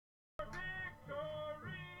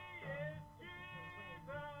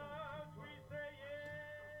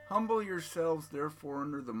Humble yourselves, therefore,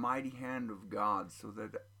 under the mighty hand of God, so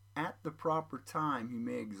that at the proper time he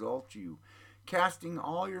may exalt you, casting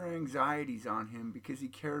all your anxieties on him because he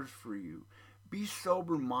cares for you. Be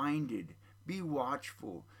sober minded, be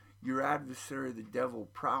watchful. Your adversary, the devil,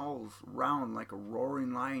 prowls round like a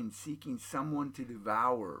roaring lion seeking someone to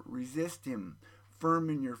devour. Resist him, firm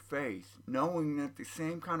in your faith, knowing that the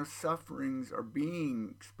same kind of sufferings are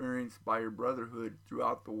being experienced by your brotherhood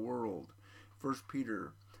throughout the world. 1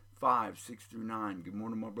 Peter 5, 6 through 9. Good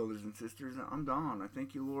morning, my brothers and sisters. I'm Don. I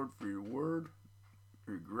thank you, Lord, for your word,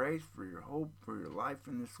 for your grace, for your hope, for your life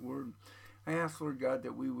in this word. I ask, Lord God,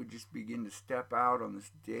 that we would just begin to step out on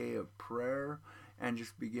this day of prayer and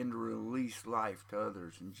just begin to release life to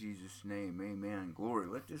others. In Jesus' name, amen. Glory.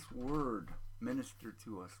 Let this word minister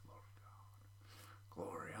to us, Lord God.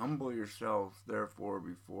 Glory. Humble yourselves, therefore,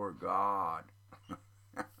 before God,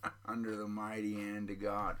 under the mighty hand of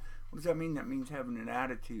God. What does that mean? That means having an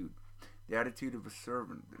attitude. The attitude of a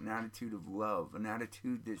servant, an attitude of love, an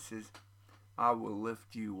attitude that says, I will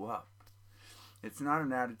lift you up. It's not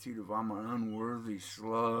an attitude of, I'm an unworthy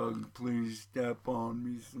slug, please step on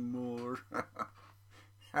me some more.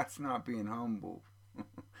 That's not being humble.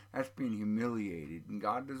 That's being humiliated. And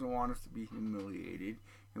God doesn't want us to be humiliated.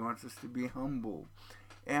 He wants us to be humble.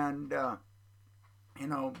 And,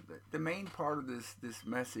 the main part of this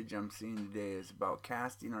message I'm seeing today is about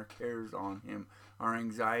casting our cares on him, our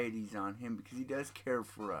anxieties on him, because he does care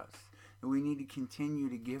for us. And we need to continue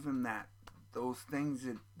to give him those things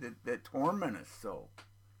that torment us so.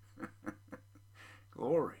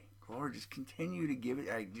 Glory. Just continue to give it.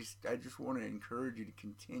 I just want to encourage you to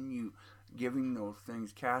continue giving those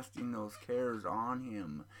things, casting those cares on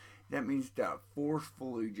him. That means to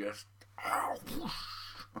forcefully just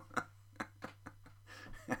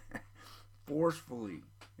forcefully,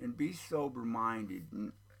 and be sober-minded.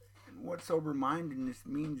 And what sober-mindedness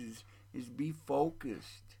means is be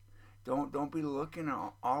focused. Don't be looking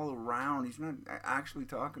all around. He's not actually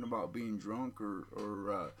talking about being drunk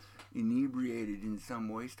or inebriated in some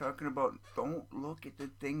way. He's talking about don't look at the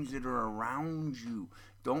things that are around you.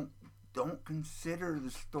 Don't consider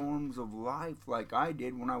the storms of life like I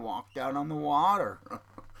did when I walked out on the water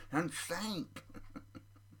and sank.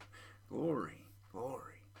 Glory.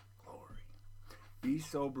 Be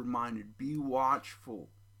sober-minded. Be watchful.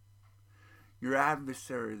 Your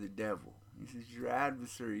adversary, the devil. He says your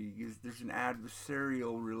adversary. There's an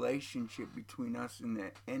adversarial relationship between us and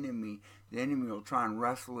the enemy. The enemy will try and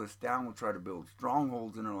wrestle us down. Will try to build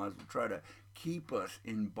strongholds in our lives. Will try to keep us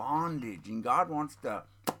in bondage. And God wants to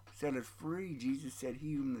set us free. Jesus said,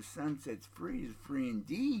 he whom the Son sets free is free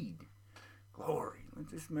indeed. Glory.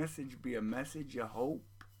 Let this message be a message of hope.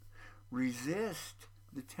 Resist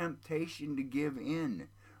the temptation to give in.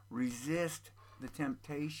 Resist the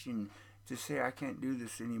temptation to say, I can't do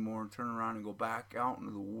this anymore, and turn around and go back out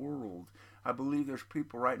into the world. I believe there's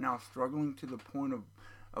people right now struggling to the point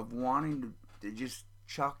of wanting to just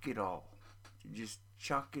chuck it all. To just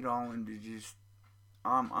chuck it all and to just,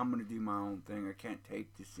 I'm going to do my own thing. I can't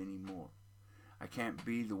take this anymore. I can't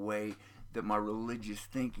be the way that my religious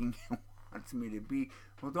thinking wants me to be.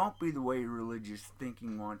 Well, don't be the way your religious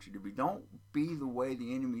thinking wants you to be. Don't be the way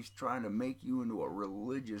the enemy's trying to make you into a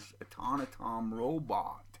religious automaton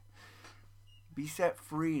robot. Be set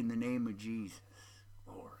free in the name of Jesus.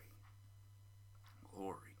 Glory.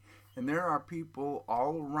 And there are people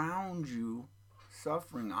all around you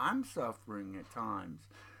suffering. I'm suffering at times.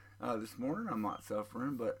 This morning I'm not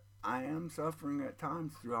suffering, but I am suffering at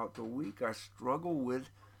times throughout the week. I struggle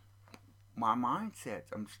with my mindset.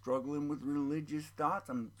 I'm struggling with religious thoughts.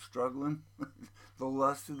 I'm struggling with the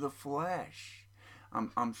lust of the flesh.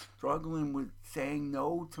 I'm struggling with saying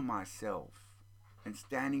no to myself and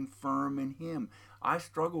standing firm in him. I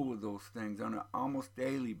struggle with those things on an almost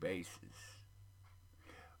daily basis.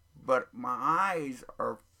 But my eyes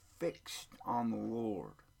are fixed on the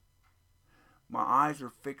Lord. My eyes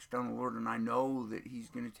are fixed on the Lord, and I know that he's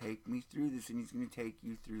going to take me through this, and he's going to take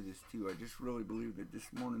you through this too. I just really believe that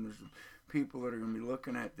this morning there's people that are going to be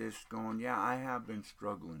looking at this going, yeah, I have been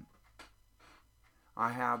struggling.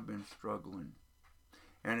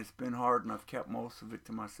 And it's been hard, and I've kept most of it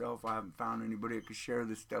to myself. I haven't found anybody I could share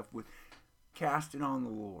this stuff with. Cast it on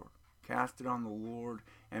the Lord. Cast it on the Lord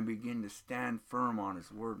and begin to stand firm on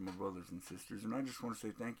his word, my brothers and sisters. And I just want to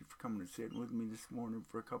say thank you for coming and sitting with me this morning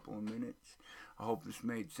for a couple of minutes. I hope this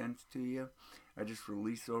made sense to you. I just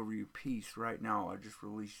release over you peace right now. I just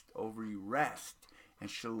released over you rest and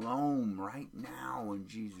shalom right now in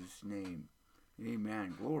Jesus' name.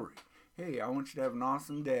 Amen. Glory. Hey, I want you to have an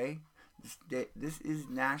awesome day. This is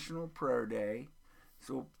National Prayer Day.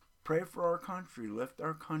 So pray for our country. Lift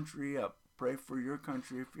our country up. Pray for your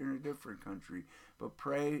country if you're in a different country. But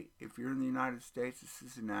pray if you're in the United States. This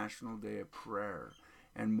is a national day of prayer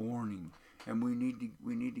and mourning. And we need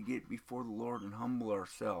to get before the Lord and humble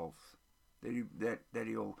ourselves. That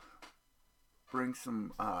He'll bring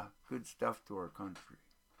some good stuff to our country.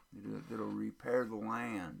 That'll repair the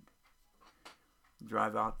land.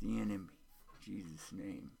 Drive out the enemy. In Jesus'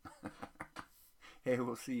 name. Hey,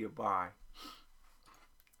 we'll see you. Bye.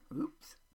 Oops.